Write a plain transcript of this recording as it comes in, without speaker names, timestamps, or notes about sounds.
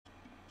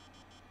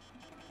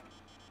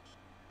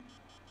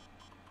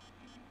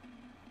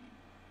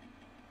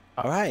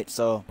Alright,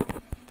 so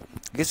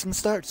I guess we can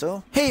start.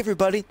 So, hey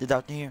everybody, the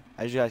doctor here.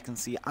 As you guys can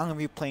see, I'm gonna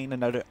be doing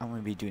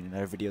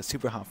another video,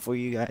 Superhot for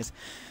you guys.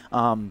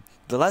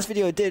 The last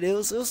video I did, it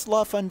was a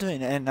lot of fun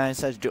doing it, and I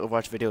decided to do a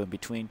watch video in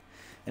between.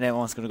 And then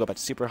once gonna go back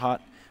to Superhot.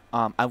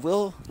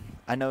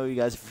 I know you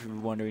guys, if you're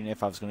wondering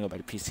if I was gonna go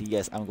back to PC,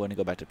 yes, I'm going to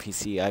go back to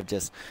PC. I've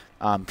just,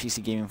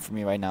 PC gaming for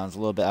me right now is a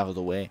little bit out of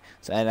the way.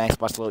 So, and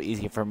Xbox is a little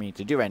easier for me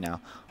to do right now.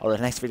 Although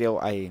the next video,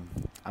 I'm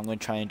going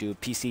to try and do a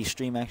PC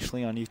stream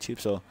actually on YouTube,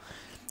 so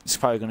it's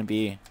probably going to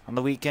be on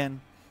the weekend,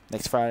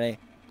 next Friday.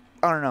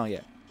 I don't know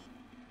yet.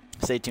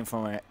 Stay tuned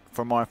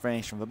for more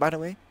information. But by the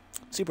way,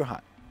 Superhot.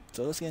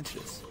 So let's get into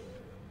this.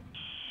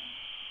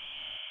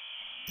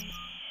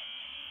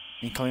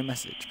 Incoming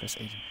message. Press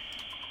agent.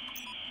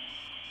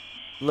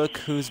 Look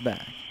who's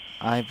back.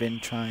 I've been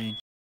trying.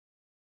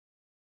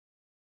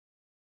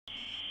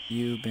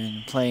 You've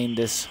been playing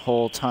this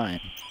whole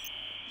time.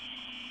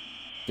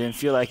 Didn't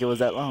feel like it was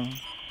that long.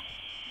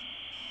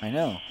 I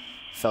know.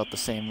 Felt the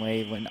same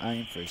way when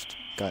I first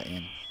got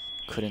in.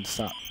 Couldn't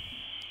stop.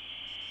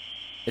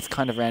 It's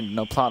kind of random.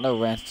 No plot, no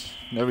rant,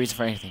 no reason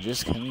for anything.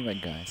 Just killing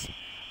red guys.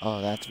 Oh,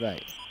 that's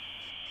right.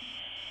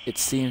 It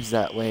seems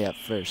that way at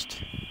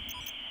first.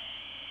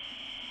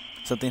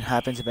 Something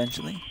happens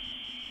eventually.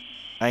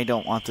 I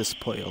don't want to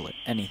spoil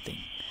anything,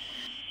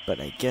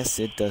 but I guess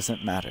it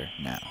doesn't matter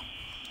now.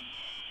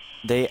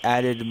 They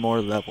added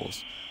more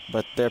levels,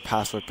 but they're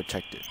password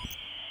protected.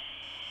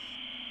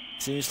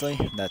 Seriously?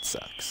 That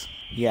sucks.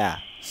 Yeah,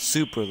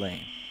 super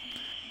lame.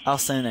 I'll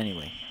send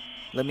anyway.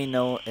 Let me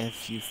know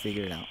if you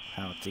figured out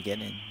how to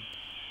get in.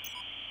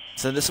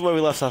 So this is where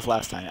we left off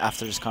last time.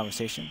 After this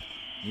conversation,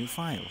 new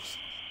files.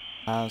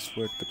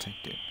 Password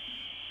protected.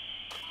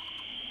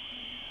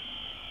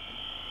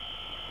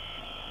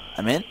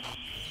 I'm in?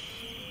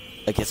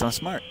 I guess I'm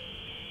smart.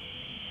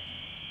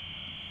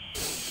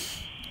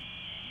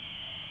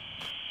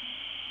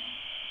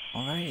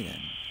 Alrighty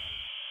then.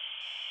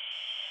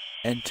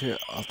 Enter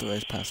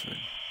authorized password.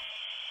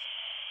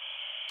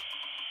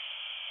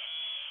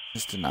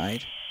 It's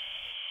denied.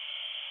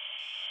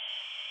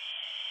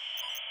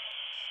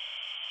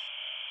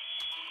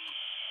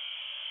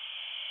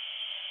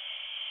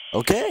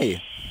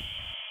 Okay.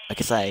 I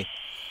guess I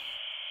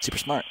super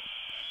smart.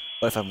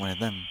 What if I'm one of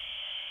them?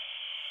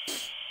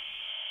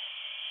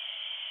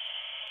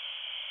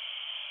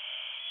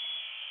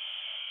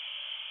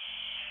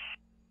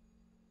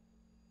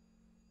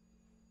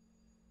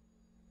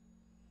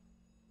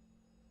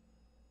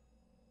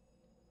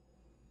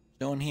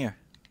 No one here.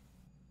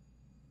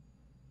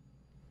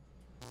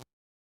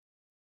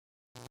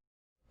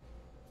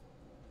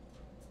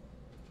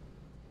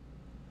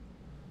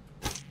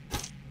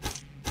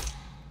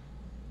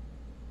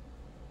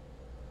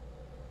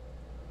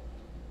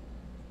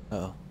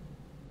 Uh-oh.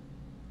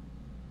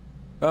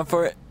 Run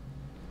for it.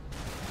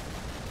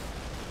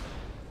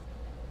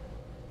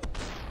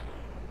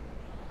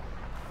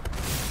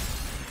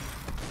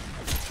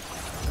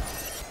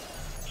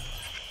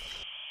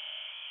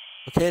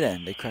 Okay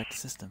then, they cracked the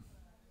system.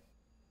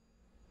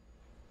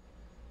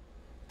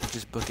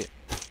 Just book it.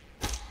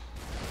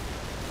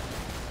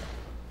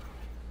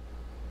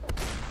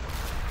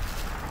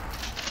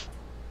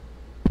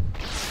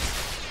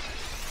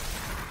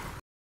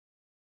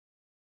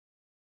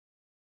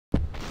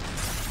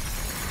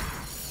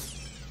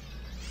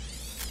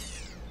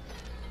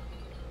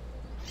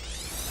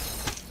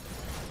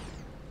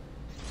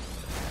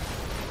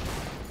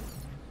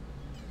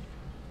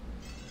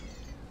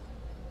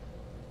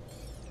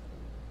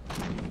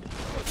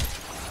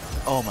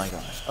 Oh my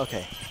gosh.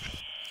 Okay.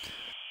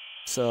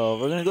 So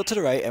we're gonna go to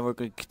the right, and we're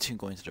gonna continue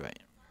going to the right.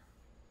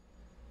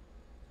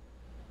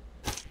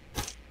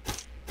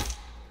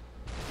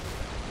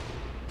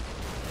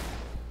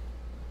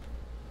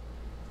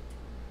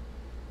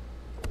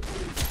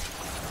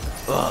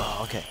 Oh,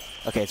 okay.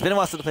 Okay, it's been a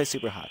while since I played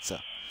Superhot, so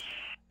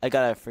I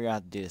gotta figure out how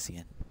to do this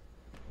again.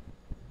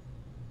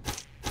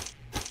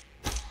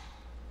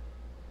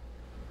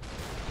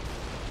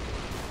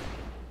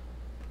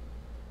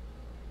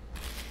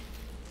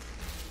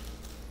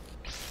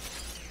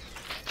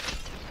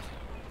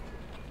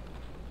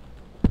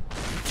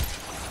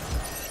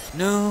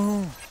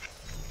 No.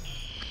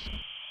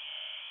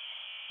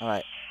 All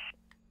right.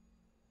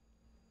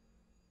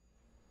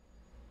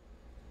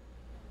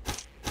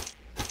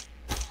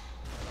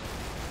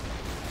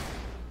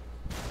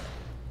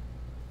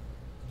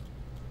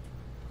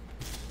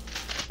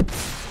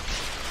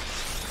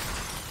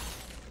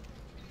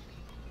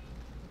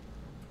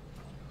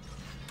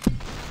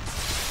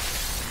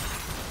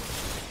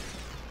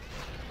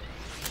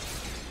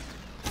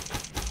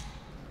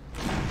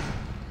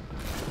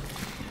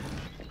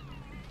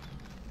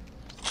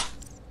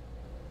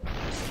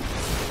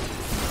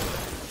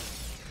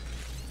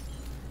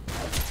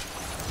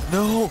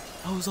 No!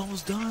 I was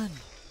almost done!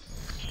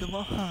 Come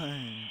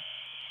on!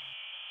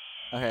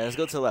 Okay, let's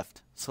go to the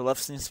left. So left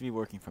seems to be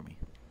working for me.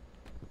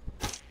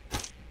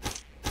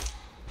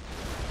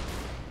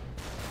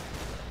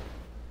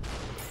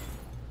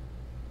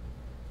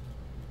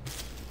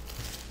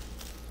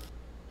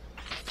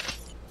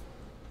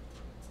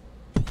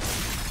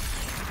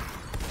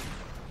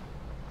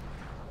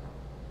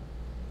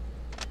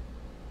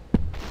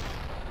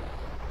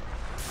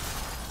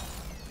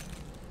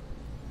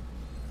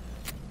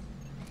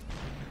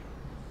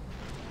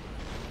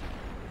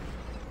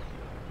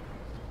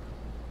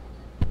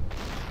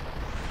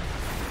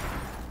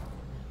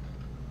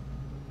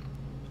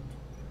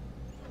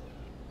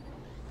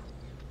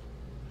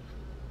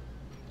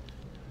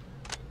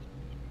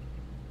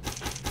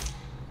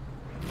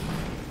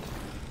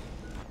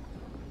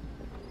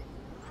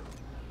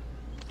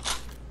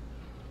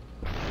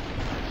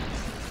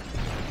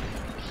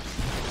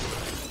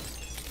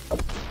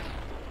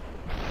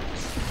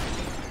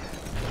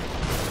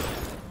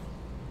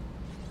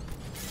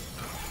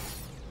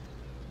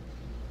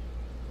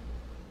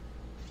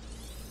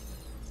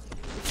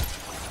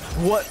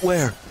 What?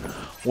 Where?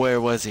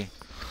 Where was he?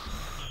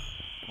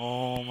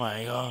 Oh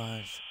my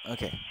gosh.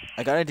 Okay,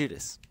 I gotta do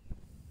this.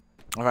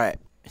 Alright,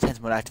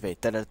 intense mode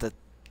activate. I'm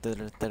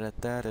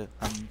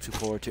too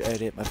poor to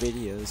edit my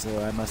videos,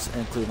 so I must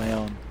include my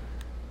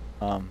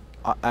own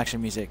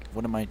action music.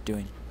 What am I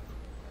doing?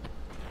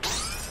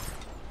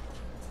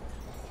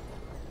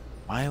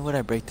 Why would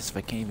I break this if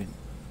I can't even?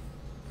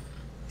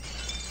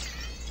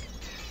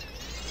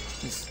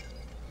 This.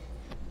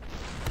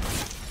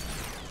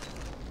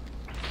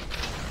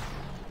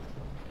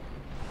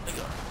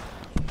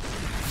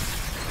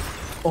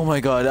 Oh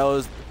my god, that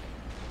was.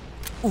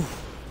 Oof.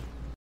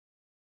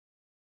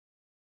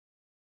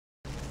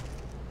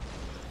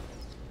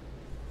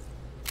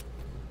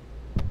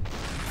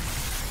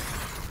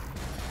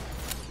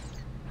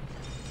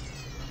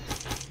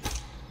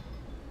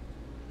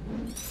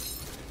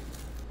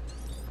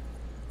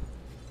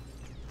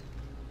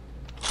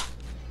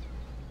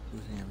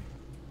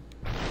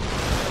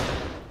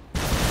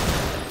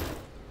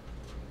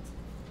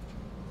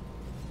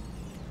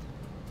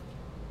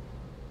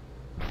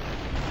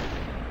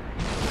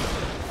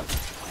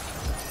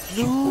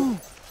 No!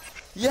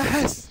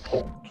 Yes!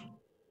 Hot.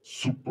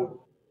 Super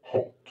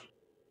hot.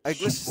 I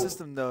glitched the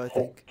system though, I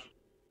think.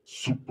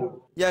 Super.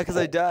 Yeah, because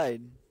I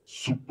died.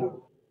 Super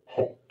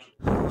hot.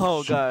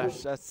 Oh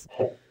gosh, that's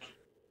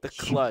the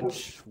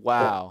clutch.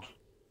 Wow.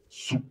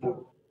 Super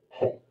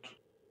hot.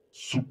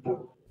 Super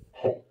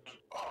hot.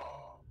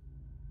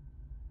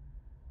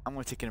 I'm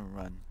gonna take it and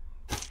run.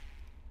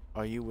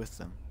 Are you with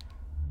them?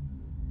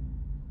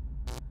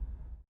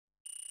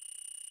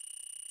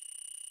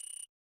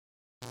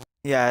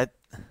 Yeah.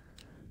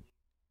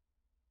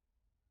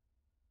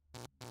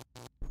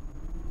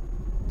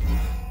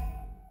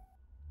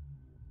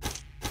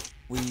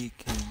 We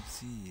can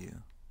see you.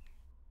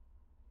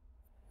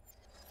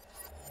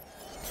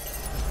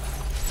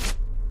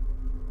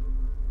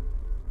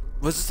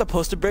 Was it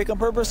supposed to break on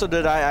purpose or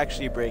did I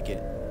actually break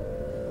it?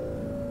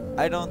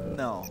 I don't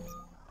know.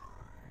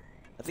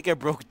 I think I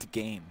broke the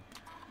game.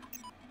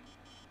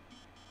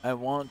 I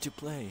want to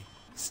play.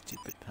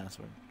 Stupid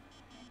password.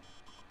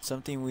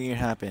 Something weird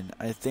happened.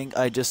 I think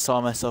I just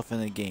saw myself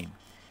in the game.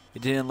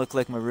 It didn't look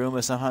like my room,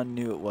 but somehow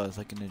knew it was,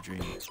 like in a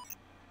dream.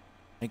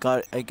 I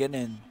get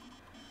in.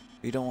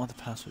 You don't want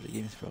the password, the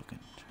game is broken.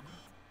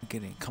 I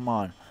get in. Come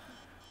on.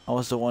 I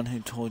was the one who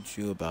told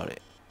you about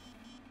it.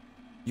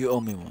 You owe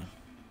me one.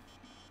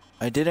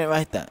 I didn't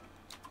write that.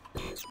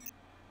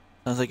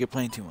 Sounds like you're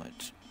playing too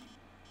much.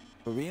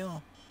 For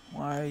real?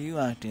 Why are you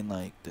acting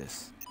like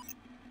this?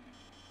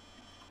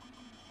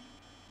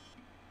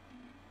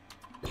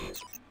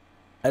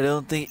 I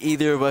don't think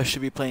either of us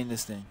should be playing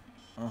this thing.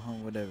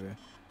 Whatever.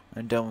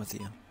 I'm done with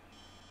you.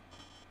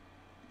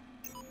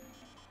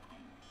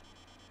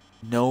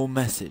 No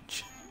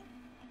message.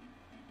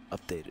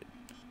 Updated.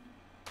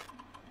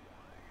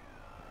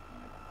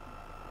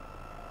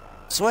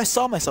 So I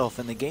saw myself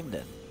in the game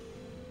then.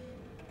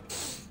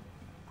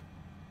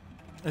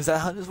 Is that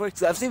how this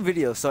works? I've seen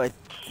videos, so I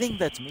think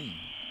that's me.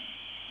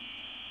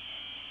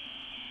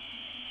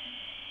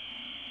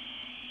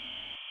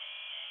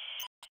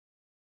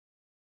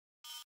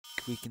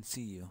 We can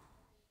see you.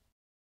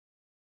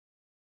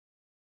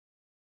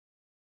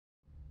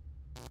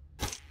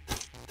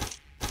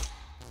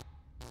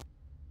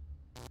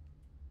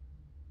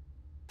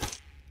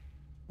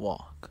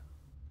 Walk.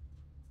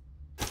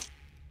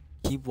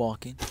 Keep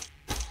walking.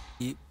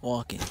 Keep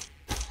walking.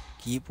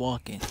 Keep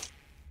walking.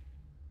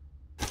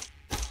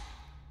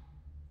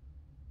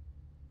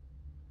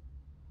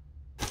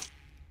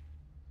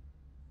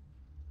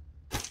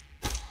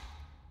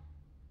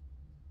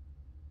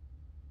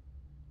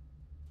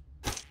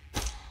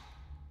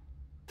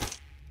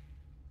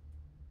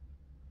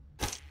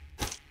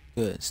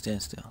 Good.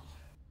 Stand still.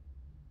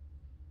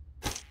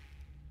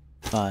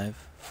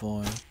 5,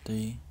 4,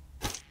 3,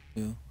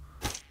 2.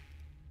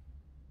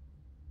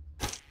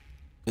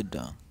 Good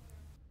dog.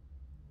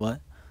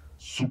 What?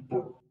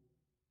 Super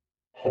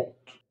hot.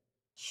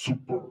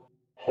 Super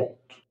hot.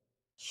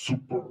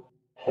 Super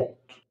hot.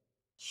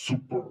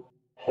 Super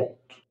hot.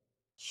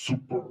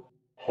 Super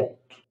hot.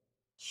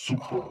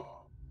 Super.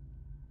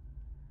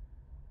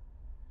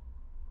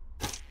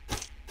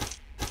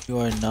 You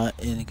are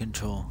not in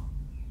control.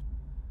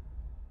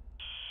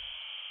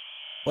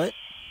 What?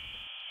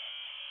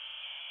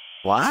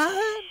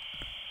 What?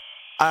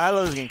 I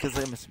love this game because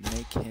I must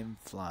make him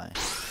fly.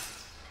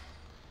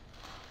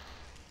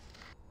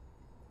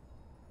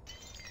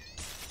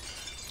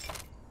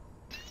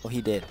 Oh,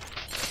 he did.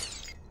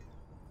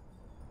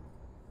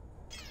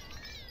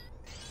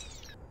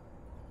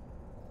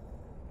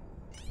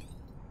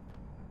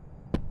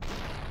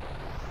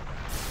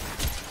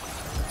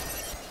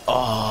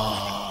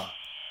 Oh.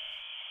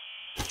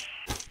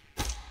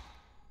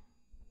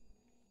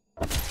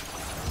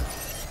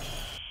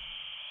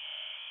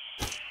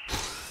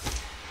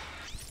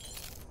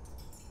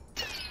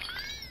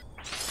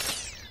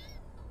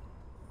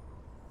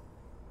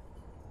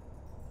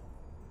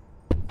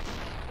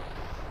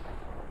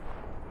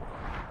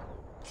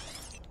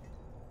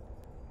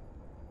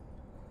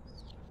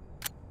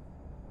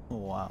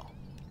 Wow.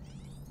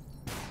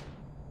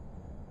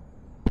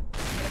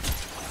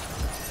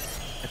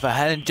 If I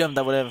hadn't jumped,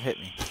 that would have hit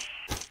me.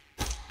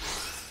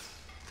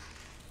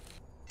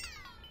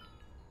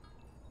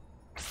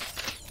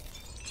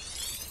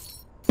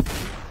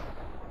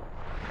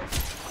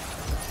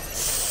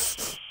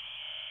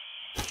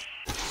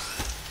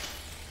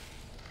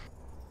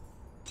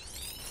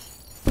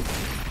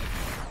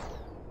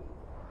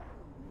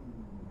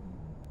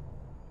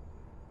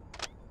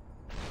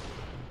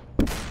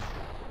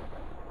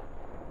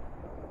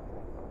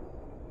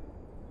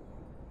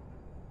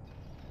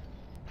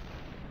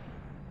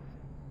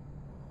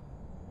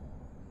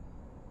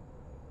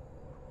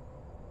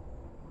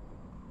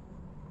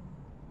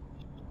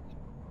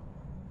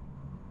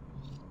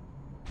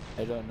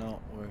 I don't know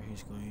where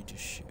he's going to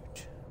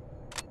shoot.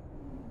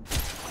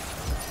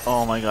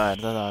 Oh my god,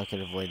 I thought I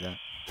could avoid that.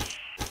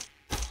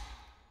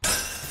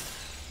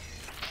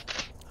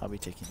 I'll be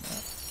taking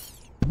that.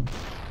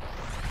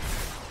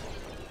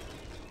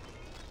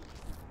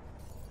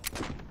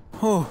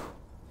 Whew.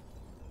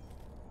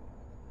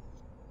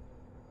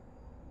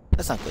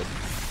 That's not good.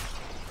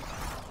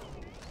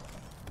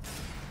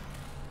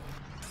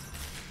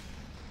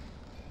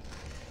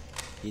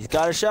 He's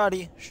got a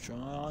shotty.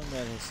 Strong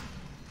medicine.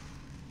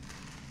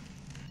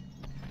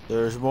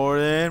 There's more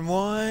than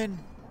one.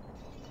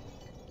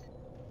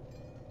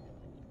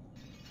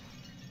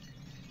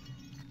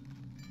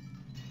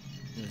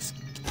 Just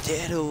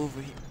get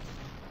over here.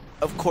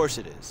 Of course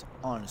it is,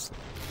 honestly.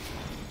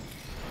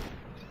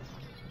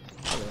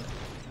 Hello.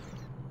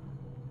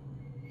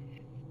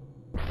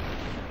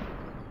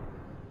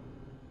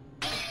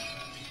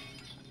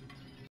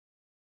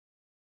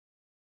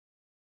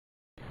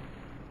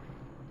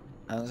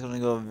 I'm just gonna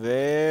go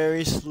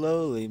very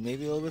slowly,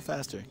 maybe a little bit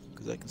faster,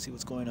 because I can see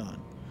what's going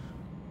on.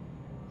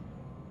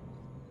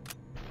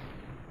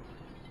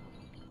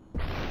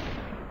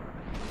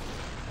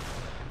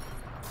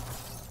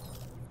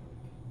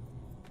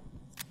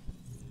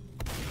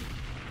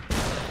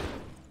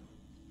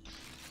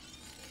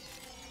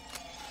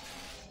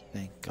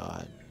 Thank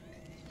God.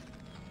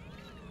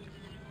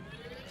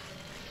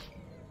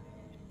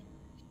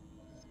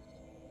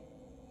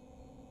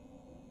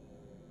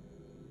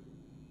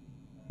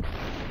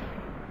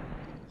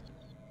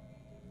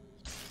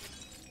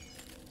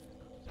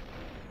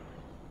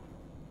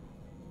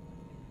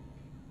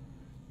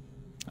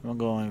 I'm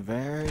going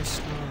very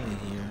slowly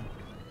here.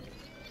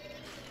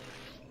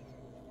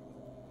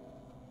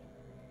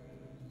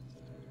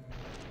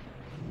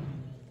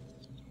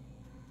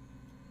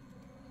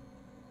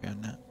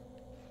 Got that.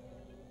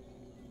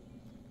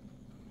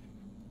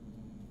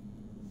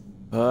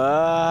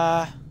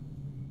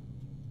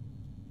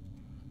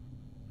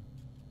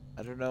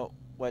 I don't know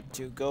what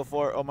to go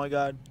for. Oh my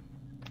God.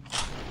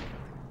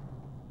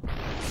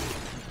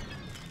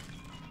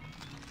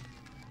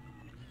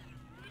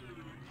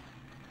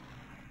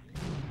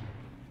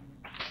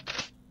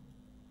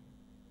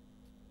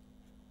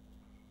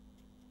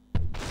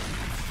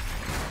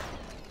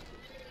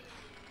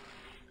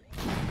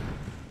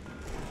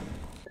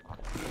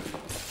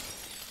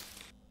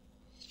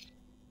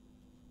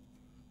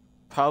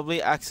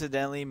 Probably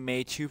accidentally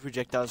made two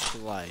projectiles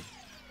collide.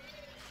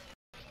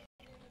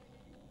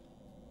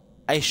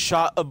 I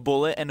shot a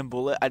bullet and a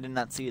bullet. I did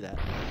not see that.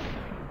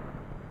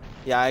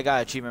 Yeah, I got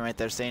an achievement right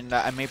there saying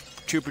that I made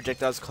two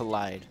projectiles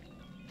collide.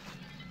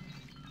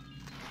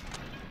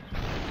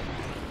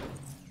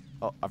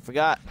 Oh, I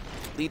forgot.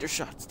 Leader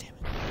shots, damn it.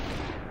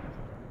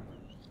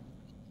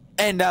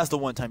 And that's the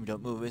one time you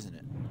don't move, isn't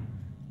it?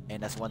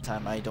 And that's one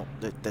time I don't.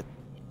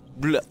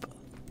 Blup.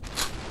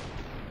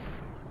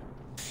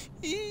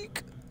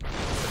 Eek.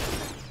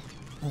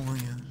 Oh my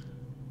God.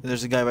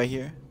 There's a guy right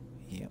here.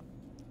 Yeah.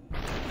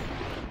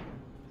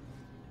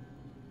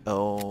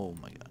 Oh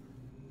my God.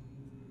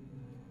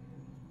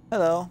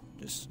 Hello.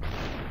 Just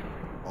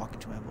walk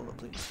into my bullet,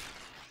 please.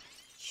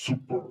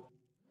 Super.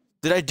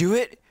 Did I do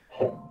it?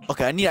 Hot.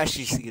 Okay, I need to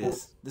actually see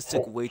this. This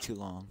took way too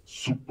long.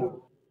 Super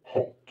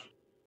hot.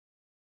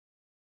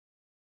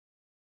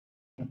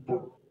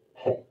 Super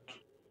hot.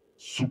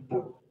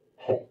 Super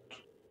hot.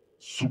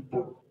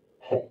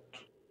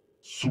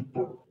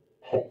 Super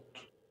hot.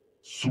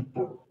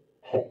 Super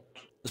hot.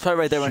 It's probably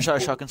right there when I shot a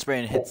shotgun spray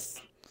and it hits.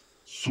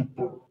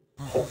 Super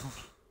hot.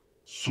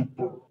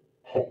 Super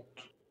hot.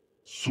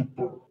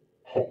 Super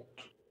hot.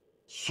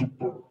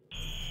 Super.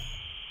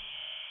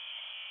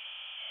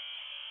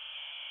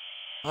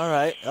 All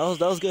right, that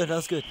was good. That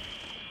was good.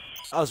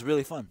 That was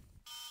really fun.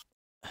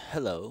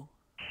 Hello.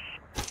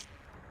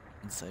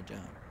 Inside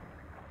job.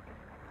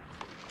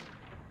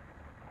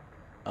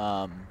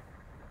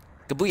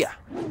 Kabooyah.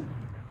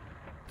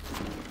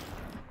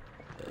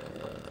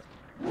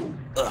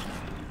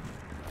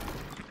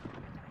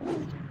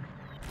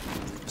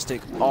 Let's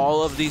take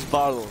all of these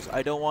bottles.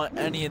 I don't want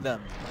any of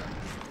them.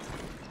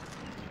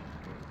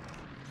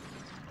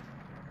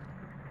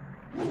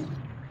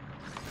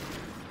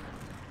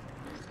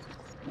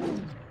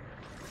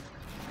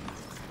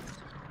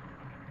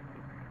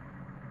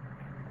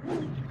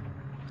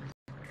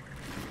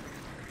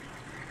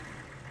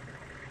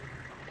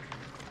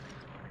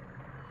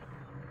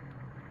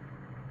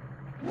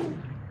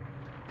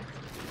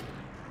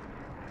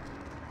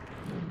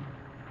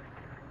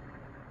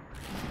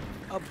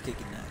 I'll be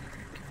taking that.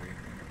 Thank you very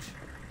much.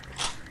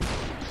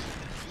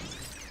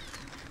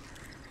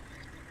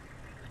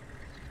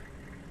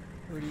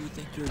 Where do you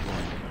think you're going?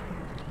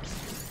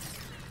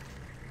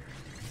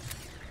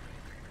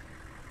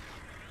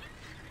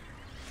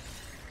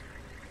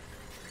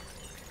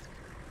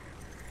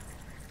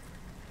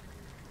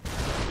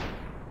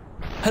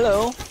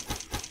 Hello?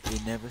 They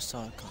never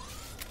saw it coming.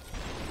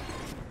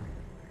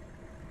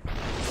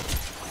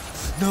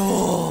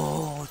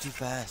 No, too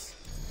fast.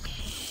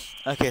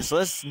 Okay, so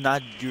let's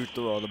not do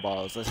through all the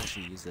balls. Let's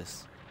actually use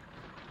this.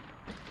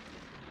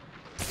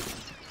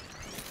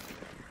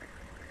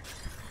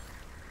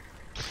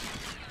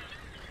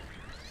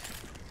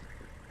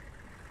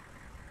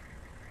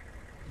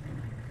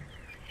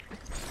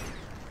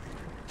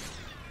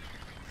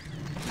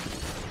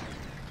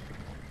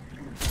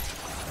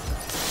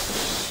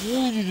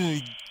 What did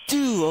I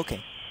do?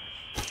 Okay.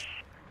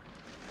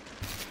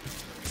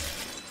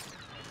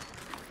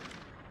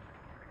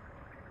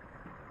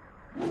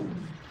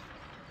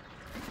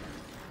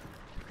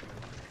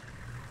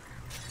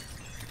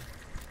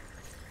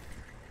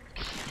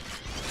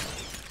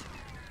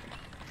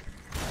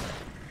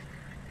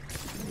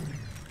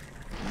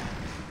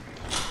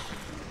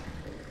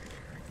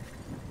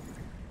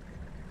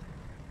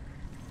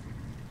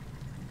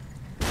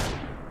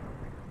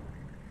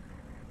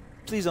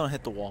 Please don't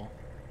hit the wall.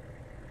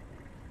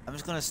 I'm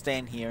just gonna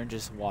stand here and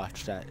just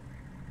watch that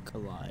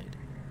collide.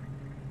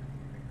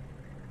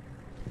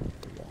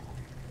 The wall.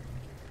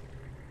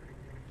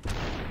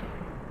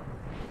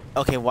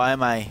 Okay, why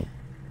am I?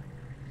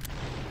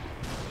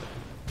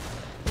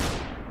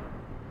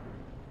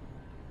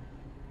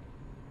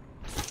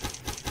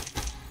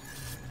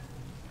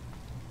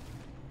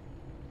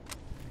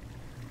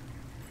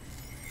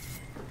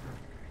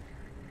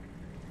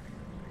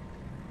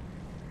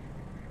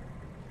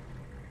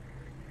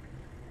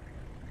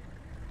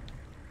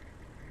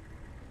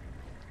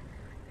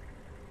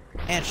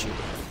 And shoot.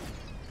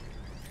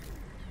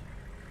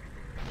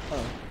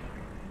 Oh.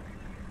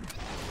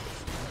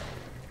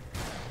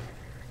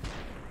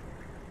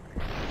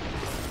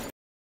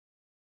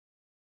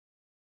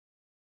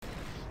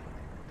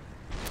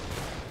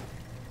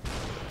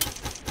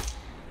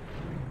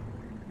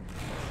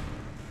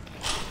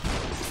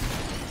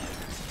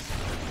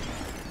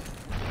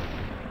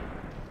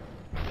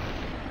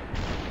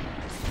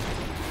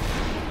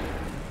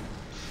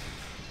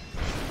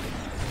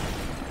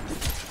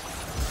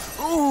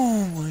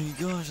 Oh my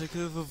gosh, I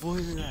could have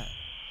avoided that.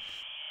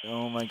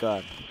 Oh my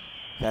god.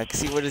 Okay, I can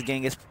see where this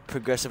game gets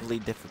progressively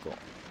difficult.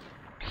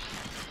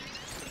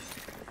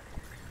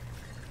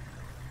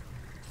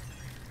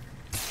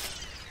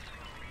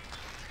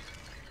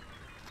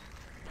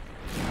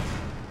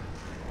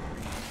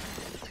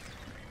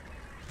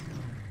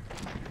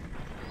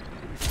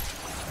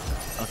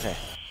 Okay.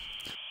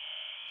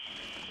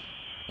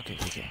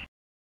 Okay.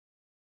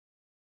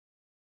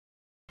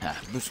 Ah,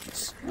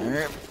 biscuits.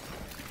 Alright.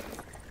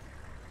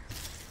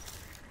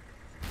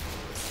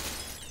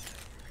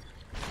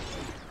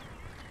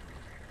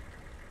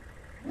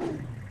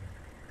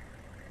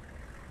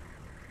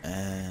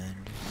 And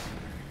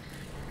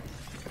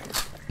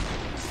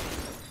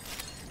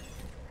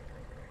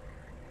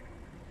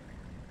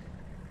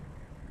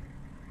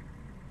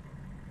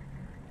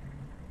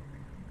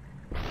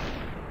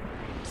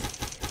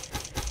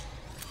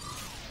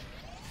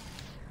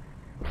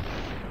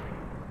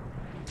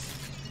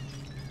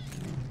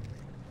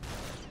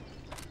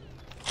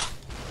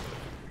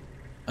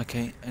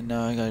okay, and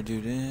now I gotta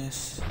do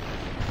this.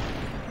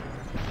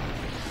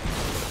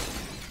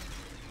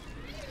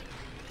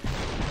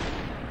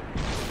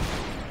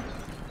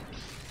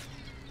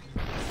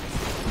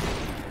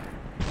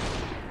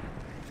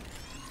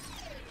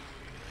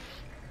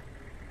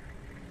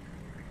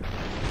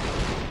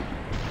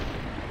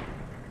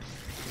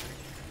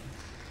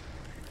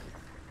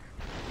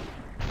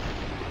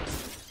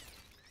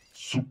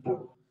 Super.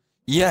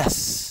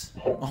 Yes!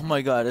 Oh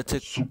my god, it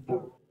took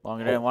Super.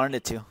 longer than I wanted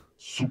it to.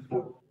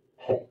 Super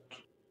hot.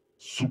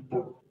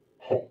 Super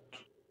hot.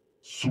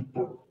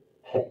 Super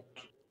hot.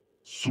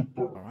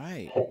 Super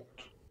Alright. hot.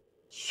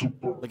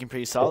 Super. Looking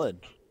pretty solid.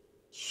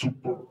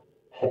 Super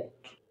hot.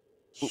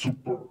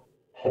 Super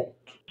hot.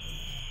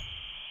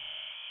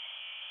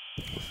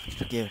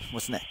 Okay,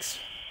 what's next?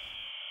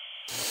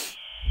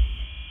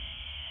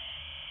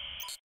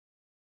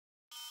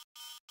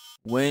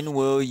 When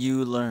will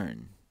you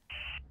learn?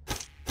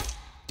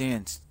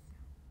 Dance.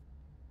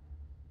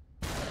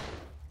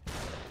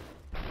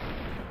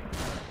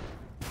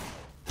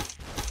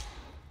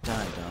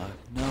 Die, dog.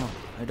 No,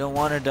 I don't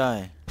want to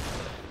die.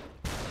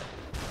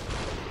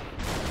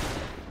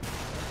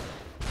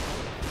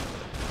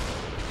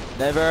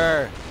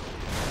 Never.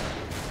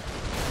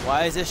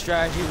 Why is this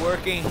strategy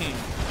working?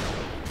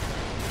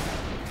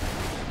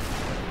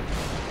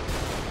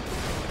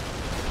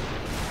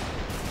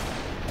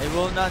 I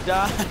will not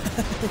die.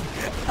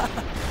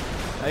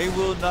 I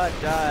will not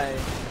die.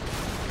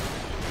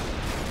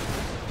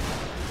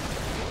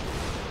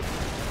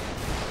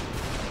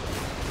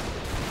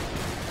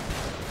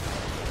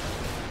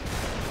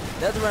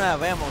 They have to run out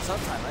of ammo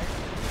sometime, right?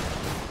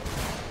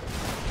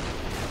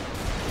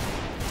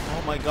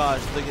 Oh my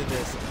gosh, look at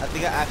this. I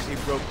think I actually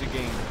broke the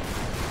game.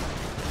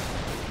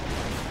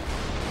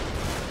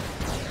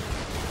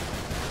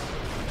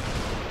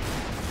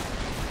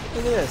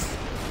 Look at this.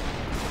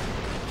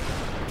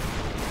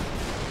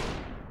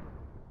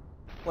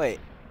 Wait.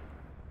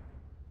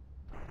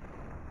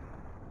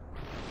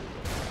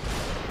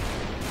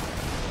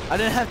 I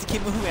didn't have to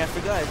keep moving, I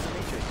forgot, it's the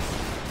Matrix.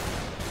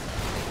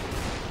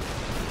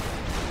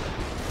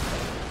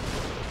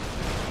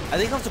 I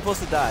think I'm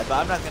supposed to die, but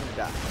I'm not gonna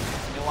die.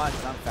 You know why?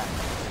 Because I'm fat.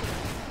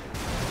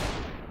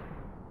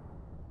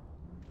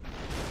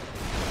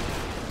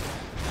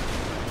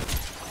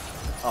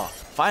 Oh,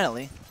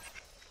 finally.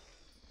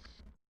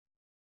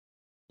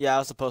 Yeah, I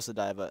was supposed to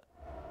die, but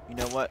you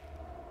know what?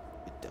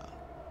 Good dog.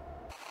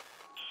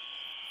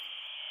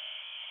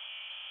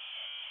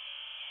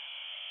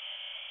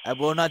 I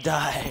will not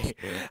die.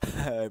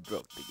 I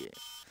broke the game.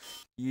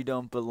 You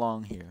don't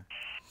belong here.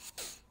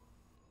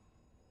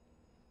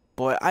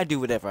 Boy, I do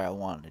whatever I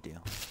want to do.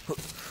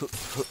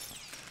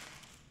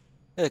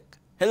 Look.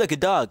 Hey, look, a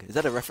dog. Is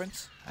that a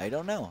reference? I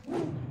don't know.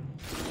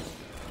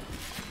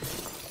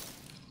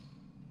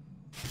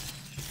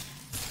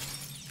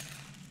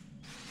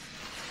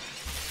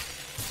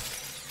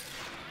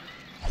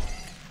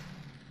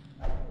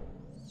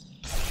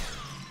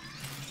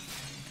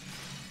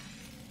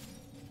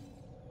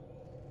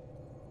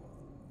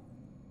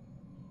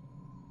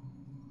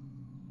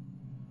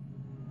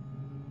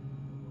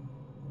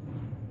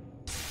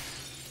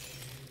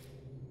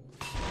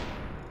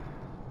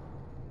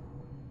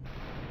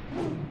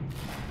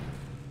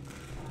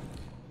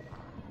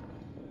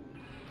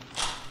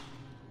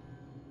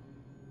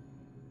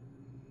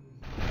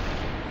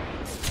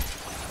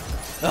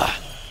 Ah!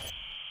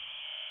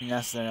 You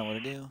guys don't know what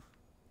to do.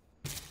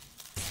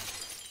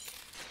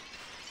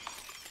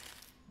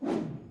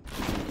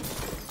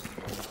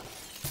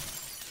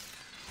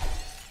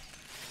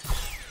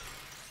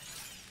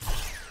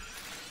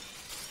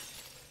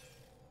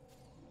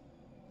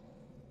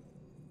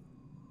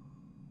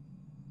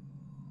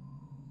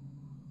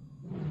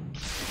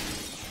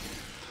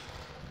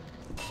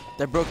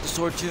 That broke the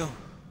sword too.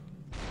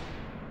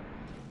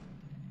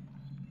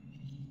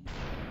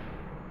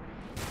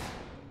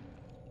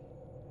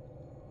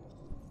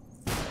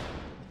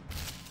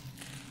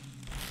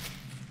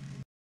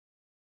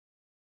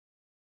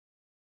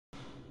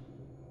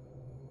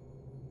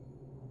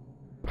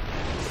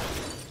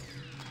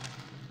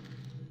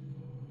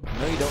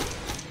 No, you don't.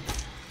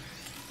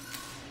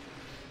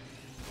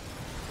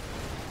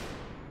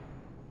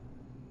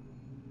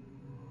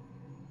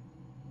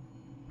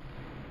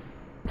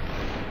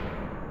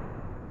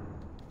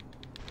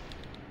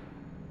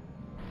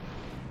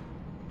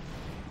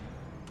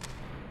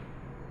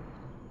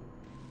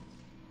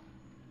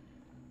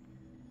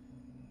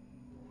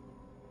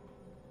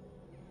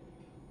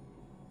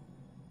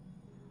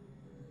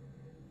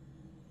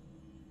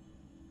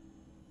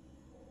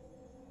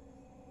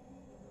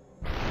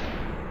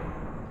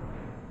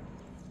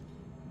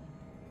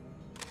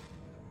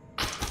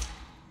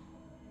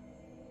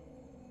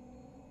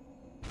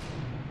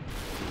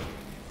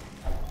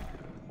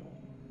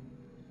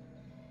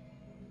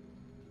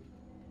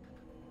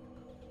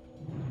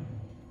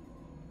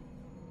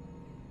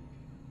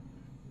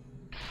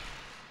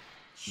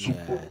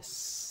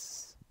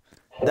 Yes.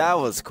 That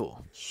was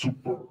cool.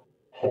 Superhot.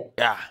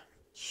 Yeah.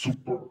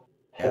 Superhot.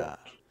 Yeah.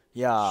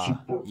 Yeah.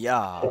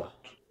 Yeah.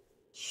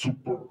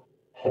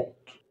 Superhot.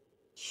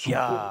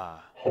 Yeah.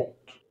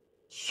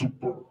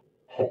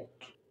 Superhot.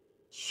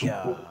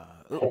 Yeah.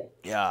 Ooh.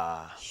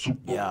 Yeah.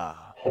 Yeah.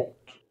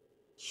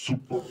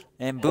 Super.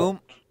 And boom.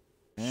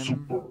 And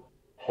Superhot.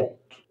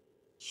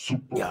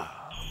 Super. yeah.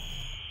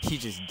 He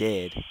just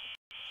did.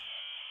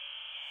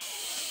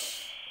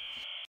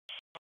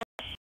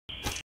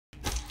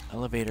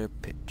 Elevator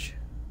pitch.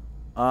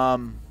 I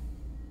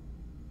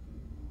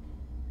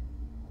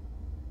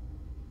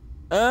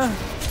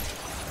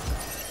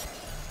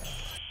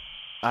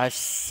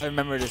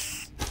remember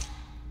this.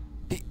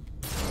 That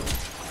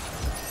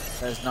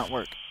does not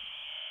work.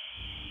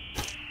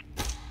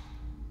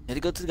 Need to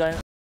go to the guy.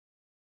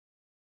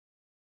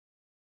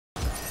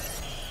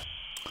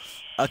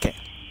 Okay.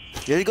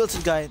 You gotta go to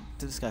the guy,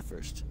 to this guy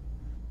first.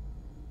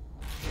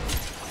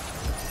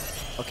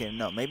 Okay,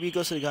 no, maybe you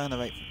go to the guy on the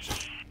right first.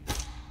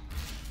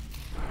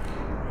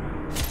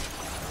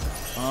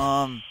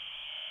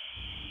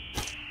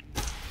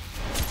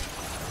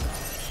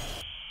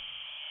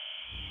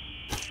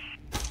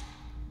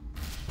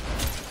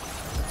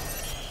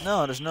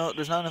 No, there's not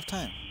enough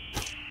time.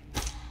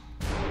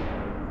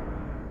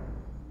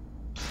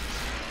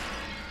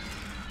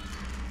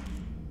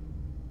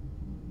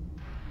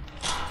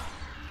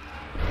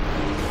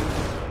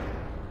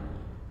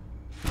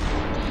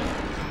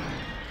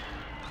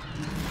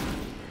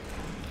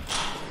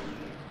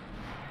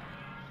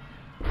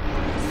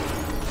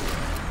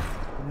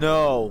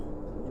 No,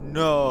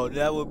 no,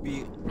 that would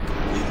be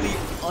completely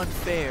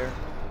unfair.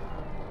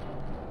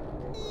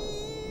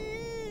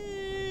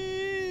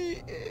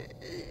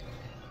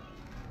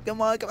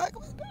 Come on, come on,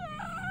 come on.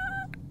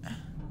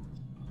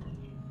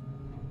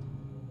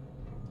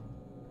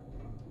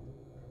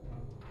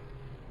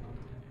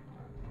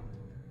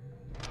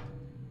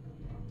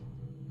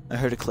 I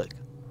heard a click.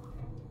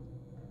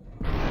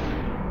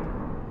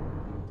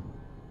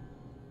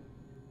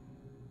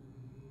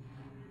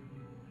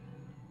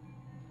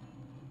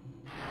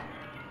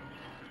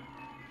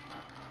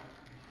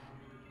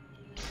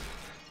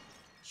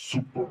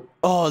 Super.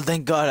 Oh,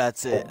 thank God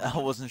that's it. I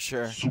wasn't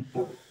sure.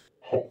 Super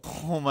hot.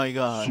 Oh my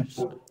gosh.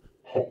 Super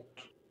hot.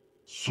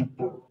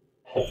 Super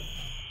hot.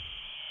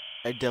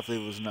 I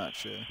definitely was not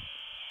sure.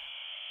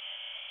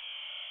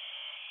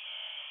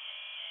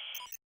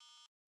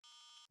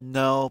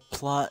 No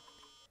plot,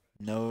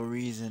 no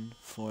reason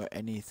for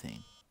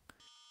anything.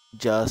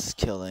 Just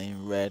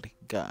killing red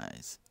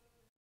guys.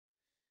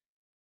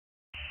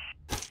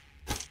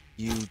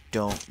 You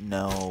don't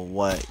know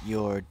what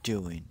you're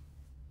doing.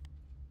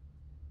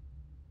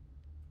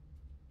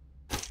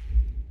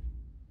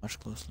 Watch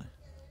closely.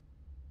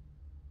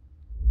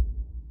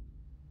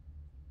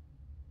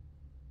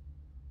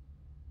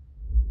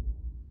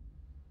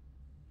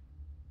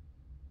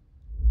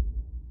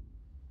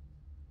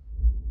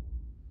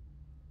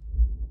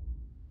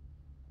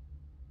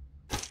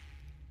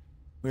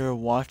 We're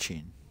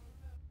watching.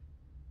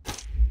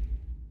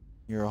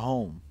 You're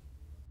home.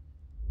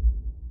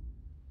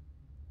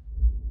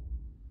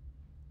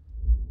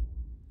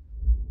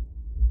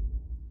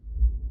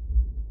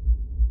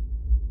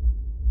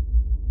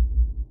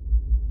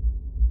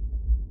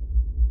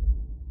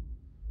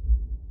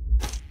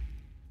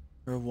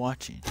 We're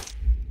watching.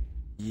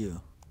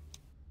 You.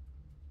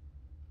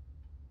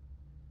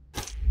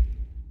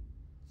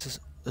 This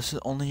is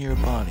only your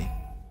body.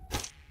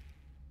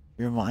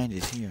 Your mind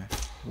is here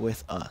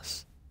with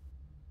us.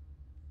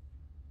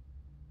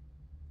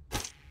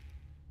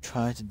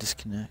 Try to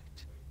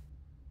disconnect.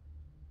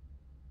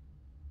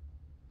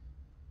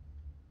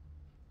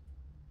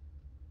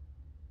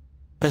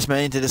 Press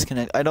menu to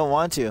disconnect. I don't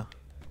want to.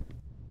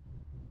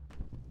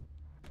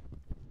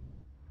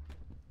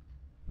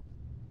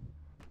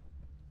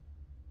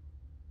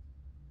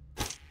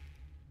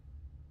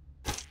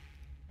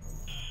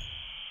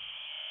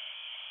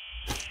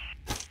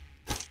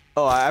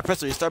 Oh, I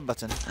pressed the restart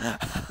button.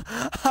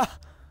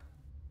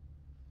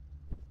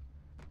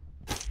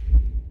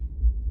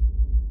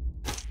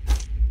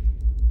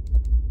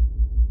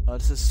 Oh,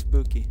 this is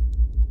spooky.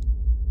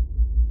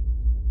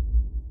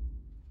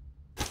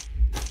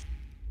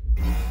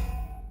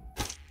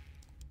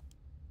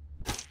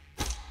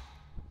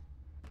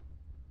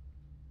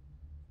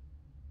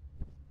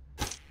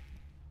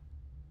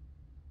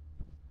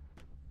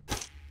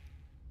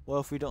 Well,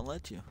 if we don't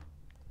let you.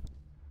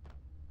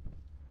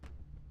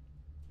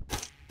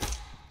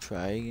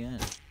 Try again.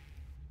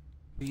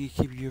 We can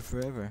keep you here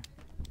forever.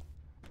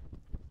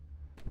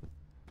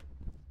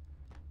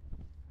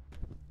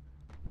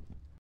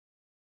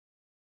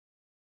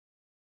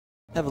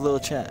 Have a little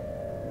chat.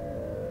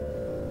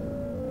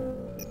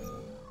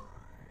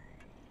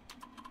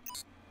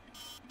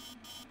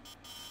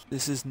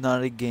 This is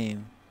not a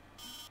game.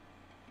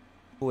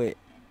 Wait.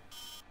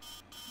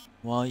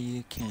 While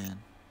you can.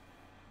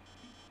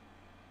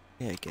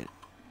 Yeah, I get it.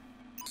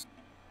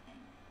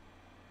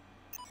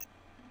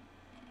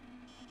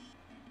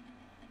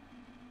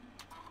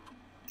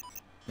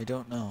 I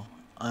don't know.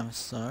 I'm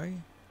sorry?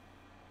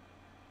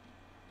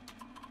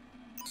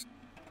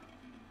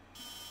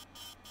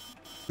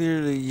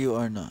 Clearly you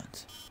are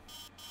not.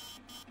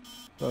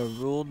 You are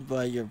ruled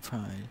by your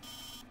pride.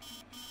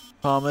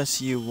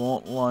 Promise you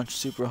won't launch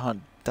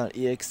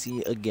Superhot.exe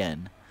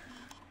again.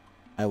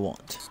 I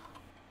won't.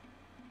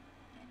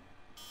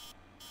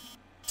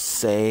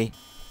 Say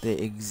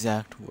the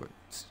exact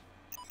words.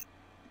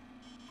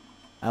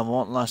 I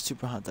won't launch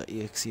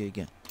Superhot.exe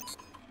again.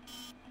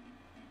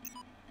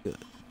 Good.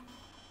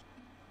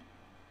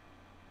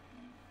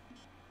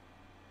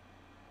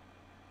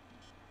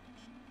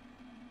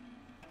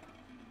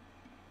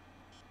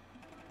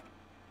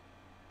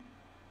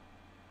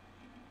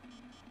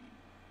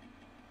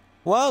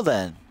 Well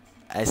then,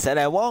 I said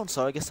I won't,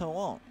 so I guess I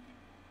won't.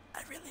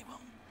 I really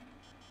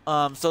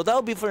won't. So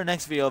that'll be for the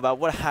next video about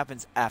what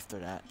happens after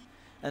that.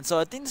 And so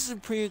I think this is a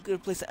pretty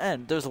good place to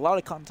end. There's a lot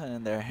of content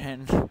in there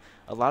and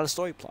a lot of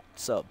story plot.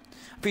 So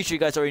I'm pretty sure you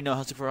guys already know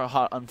how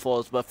Superhot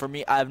unfolds, but for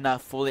me, I've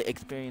not fully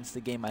experienced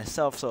the game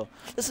myself, so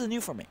this is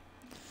new for me.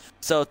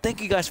 So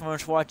thank you guys so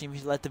much for watching.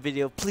 If you liked the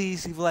video,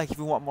 please leave a like. If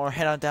you want more,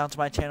 head on down to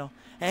my channel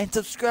and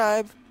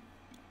subscribe.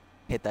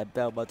 Hit that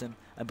bell button.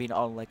 I'm being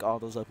all like all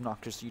those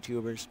obnoxious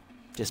YouTubers.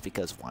 Just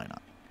because, why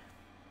not?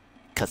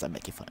 Because I'm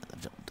making fun of them.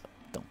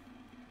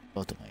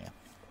 Don't do it, yeah.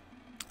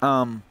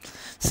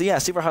 So yeah,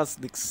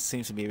 Superhot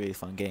seems to be a really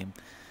fun game.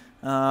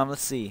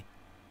 Let's see.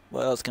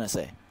 What else can I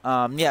say?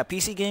 Yeah,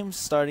 PC games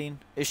starting.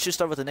 It should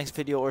start with the next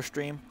video or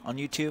stream on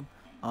YouTube.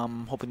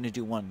 I'm hoping to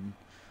do one,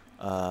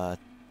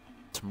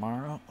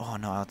 tomorrow. Oh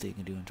no, I don't think I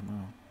can do one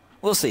tomorrow.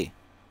 We'll see.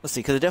 Let's see,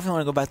 because I definitely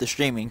want to go back to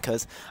streaming,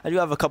 because I do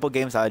have a couple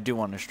games that I do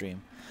want to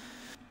stream.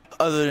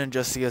 Other than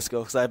just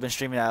CSGO, because I've been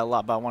streaming that a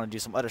lot, but I want to do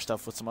some other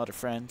stuff with some other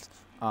friends.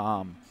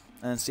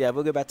 And so yeah,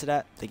 we'll get back to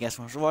that. Thank you guys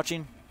so much for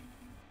watching.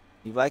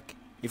 Leave a like.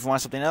 If you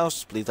want something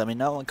else, please let me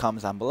know in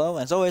comments down below.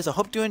 As always, I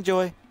hope you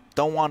enjoy.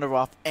 Don't wander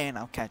off, and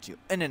I'll catch you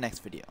in the next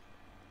video.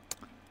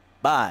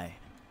 Bye.